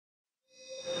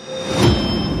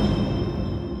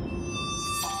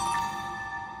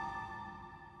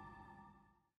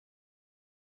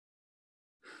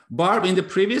Barb, in the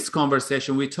previous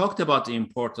conversation, we talked about the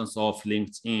importance of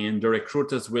LinkedIn. The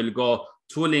recruiters will go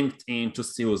to LinkedIn to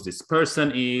see who this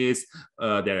person is,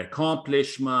 their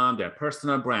accomplishment, their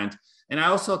personal brand. And I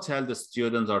also tell the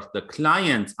students or the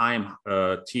clients I'm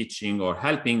teaching or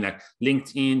helping, like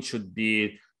LinkedIn should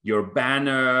be your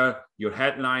banner, your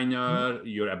headliner,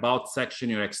 your about section,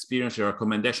 your experience, your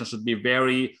recommendation should be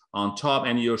very on top,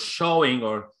 and you're showing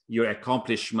or your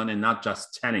accomplishment and not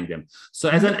just telling them. So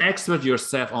as an expert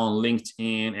yourself on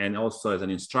LinkedIn and also as an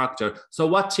instructor, so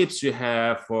what tips you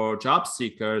have for job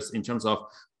seekers in terms of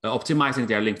optimizing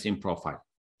their LinkedIn profile?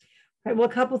 Right, well,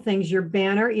 a couple of things. Your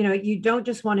banner, you don't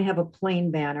just want to have a plain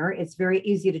banner. It's very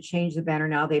easy to change the banner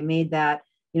now. They made that,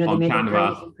 they made it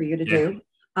very easy for you to do.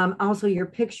 Also, your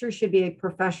picture should be a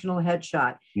professional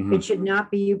headshot. It should not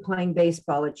be you playing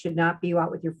baseball. It should not be you out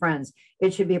with your friends.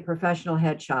 It should be a professional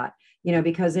headshot,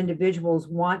 because individuals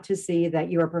want to see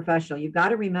that you're a professional. You've got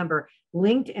to remember,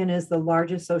 LinkedIn is the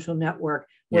largest social network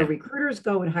where recruiters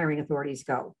go and hiring authorities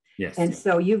go. Yes. And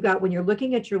so you've got, when you're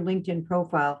looking at your LinkedIn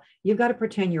profile, you've got to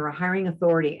pretend you're a hiring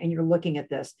authority and you're looking at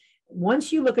this.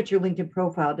 Once you look at your LinkedIn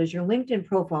profile, does your LinkedIn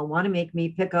profile want to make me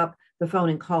pick up the phone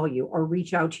and call you or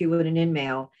reach out to you in an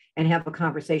email and have a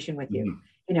conversation with you?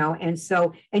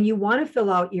 And you want to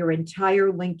fill out your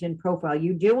entire LinkedIn profile.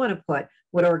 You do want to put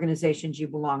what organizations you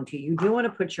belong to. You do want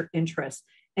to put your interests,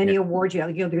 any awards you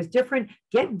have. There's different,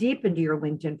 get deep into your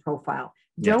LinkedIn profile.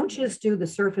 Don't just do the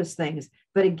surface things.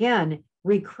 But again,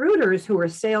 recruiters who are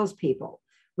salespeople,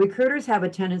 recruiters have a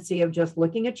tendency of just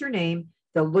looking at your name.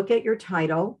 They'll look at your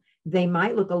title. They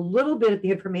might look a little bit at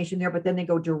the information there, but then they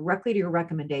go directly to your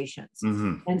recommendations.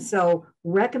 And so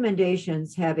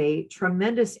recommendations have a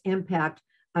tremendous impact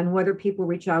on whether people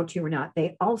reach out to you or not.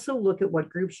 They also look at what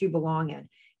groups you belong in.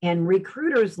 And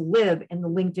recruiters live in the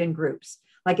LinkedIn groups.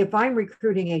 Like if I'm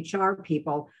recruiting HR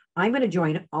people, I'm going to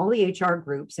join all the HR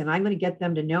groups and I'm going to get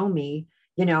them to know me,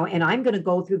 and I'm going to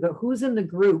go through the who's in the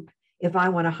group if I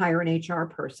want to hire an HR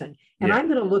person. And I'm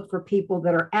going to look for people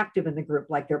that are active in the group,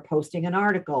 like they're posting an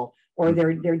article or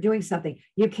they're doing something.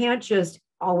 You can't just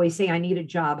always say, I need a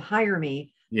job, hire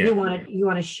me. You want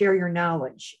to share your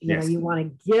knowledge. You want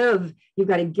to give, you've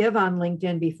got to give on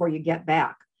LinkedIn before you get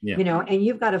back, and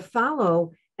you've got to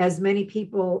follow as many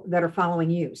people that are following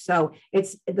you. So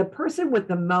it's the person with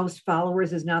the most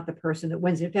followers is not the person that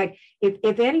wins. In fact,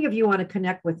 if any of you want to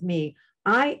connect with me,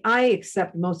 I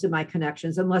accept most of my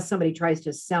connections unless somebody tries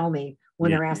to sell me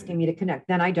when they're asking me to connect,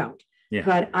 then I don't.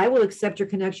 But I will accept your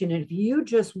connection. And if you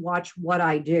just watch what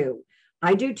I do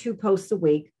 2 posts a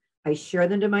week. I share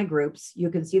them to my groups.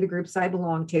 You can see the groups I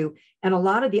belong to. And a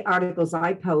lot of the articles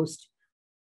I post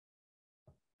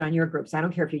on your groups, I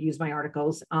don't care if you use my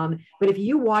articles, but if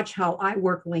you watch how I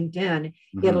work LinkedIn,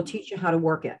 it'll teach you how to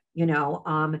work it,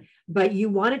 but you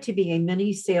want it to be a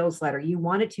mini sales letter. You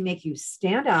want it to make you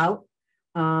stand out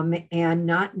and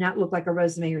not look like a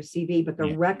resume or CV, but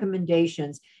the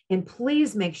recommendations. And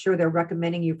please make sure they're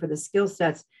recommending you for the skill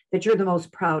sets that you're the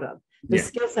most proud of. The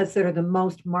skill sets that are the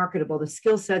most marketable, the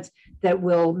skill sets that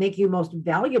will make you most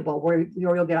valuable, where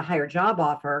you'll get a higher job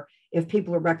offer if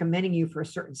people are recommending you for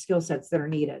certain skill sets that are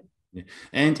needed.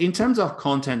 And in terms of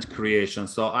content creation,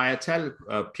 so I tell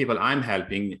people I'm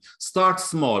helping, start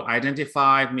small,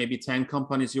 identify maybe 10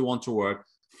 companies you want to work,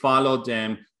 follow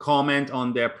them, comment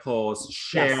on their posts,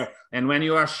 share. And when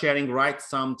you are sharing, write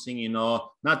something,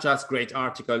 not just great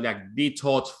article, like be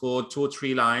thoughtful,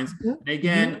 2-3 lines.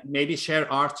 Again, maybe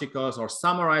share articles or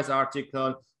summarize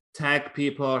article, tag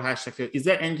people, hashtag. Is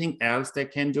there anything else they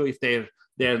can do if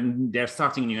they're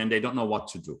starting new and they don't know what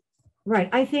to do? Right.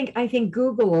 I think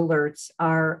Google alerts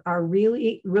are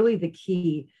really, really the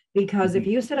key, because if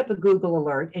you set up a Google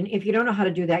alert, and if you don't know how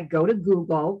to do that, go to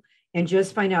Google and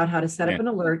just find out how to set up an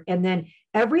alert. And then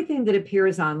everything that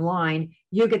appears online,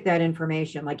 you get that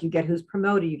information. Like you get who's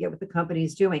promoted, you get what the company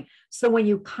is doing. So when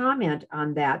you comment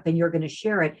on that, then you're going to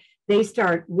share it. They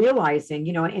start realizing,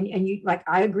 and you, like,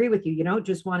 I agree with you. You don't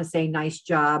just want to say nice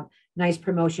job, nice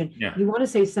promotion. You want to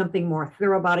say something more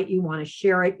thorough about it. You want to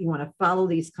share it. You want to follow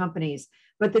these companies.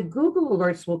 But the Google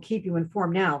alerts will keep you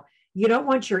informed. Now, you don't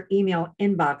want your email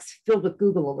inbox filled with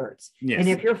Google alerts. And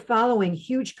if you're following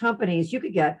huge companies, you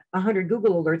could get 100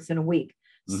 Google alerts in a week.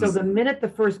 So the minute the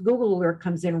first Google alert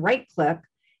comes in, right click,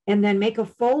 and then make a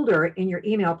folder in your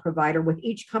email provider with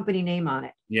each company name on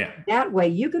it. That way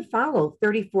you could follow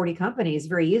 30, 40 companies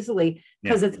very easily,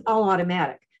 because it's all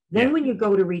automatic. Then when you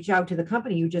go to reach out to the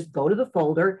company, you just go to the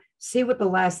folder, see what the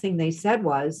last thing they said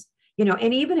was,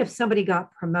 and even if somebody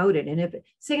got promoted, and if,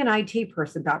 say, an IT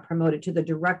person got promoted to the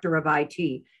director of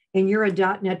IT and you're a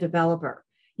 .NET developer,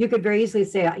 You could very easily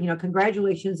say,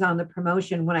 congratulations on the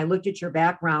promotion. When I looked at your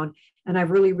background and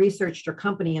I've really researched your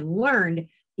company and learned,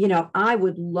 I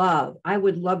would love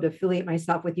to affiliate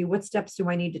myself with you. What steps do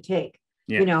I need to take?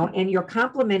 Yeah. And you're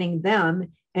complimenting them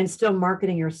and still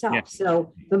marketing yourself. Yeah.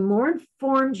 So the more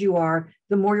informed you are,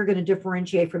 the more you're going to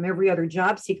differentiate from every other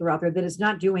job seeker out there that is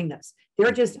not doing this.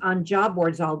 They're just on job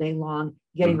boards all day long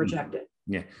getting rejected.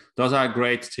 Yeah, those are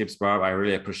great tips, Barb. I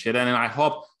really appreciate it. And I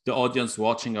hope the audience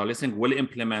watching or listening will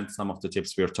implement some of the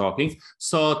tips we're talking.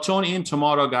 So tune in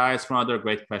tomorrow, guys, for another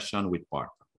great question with Barb.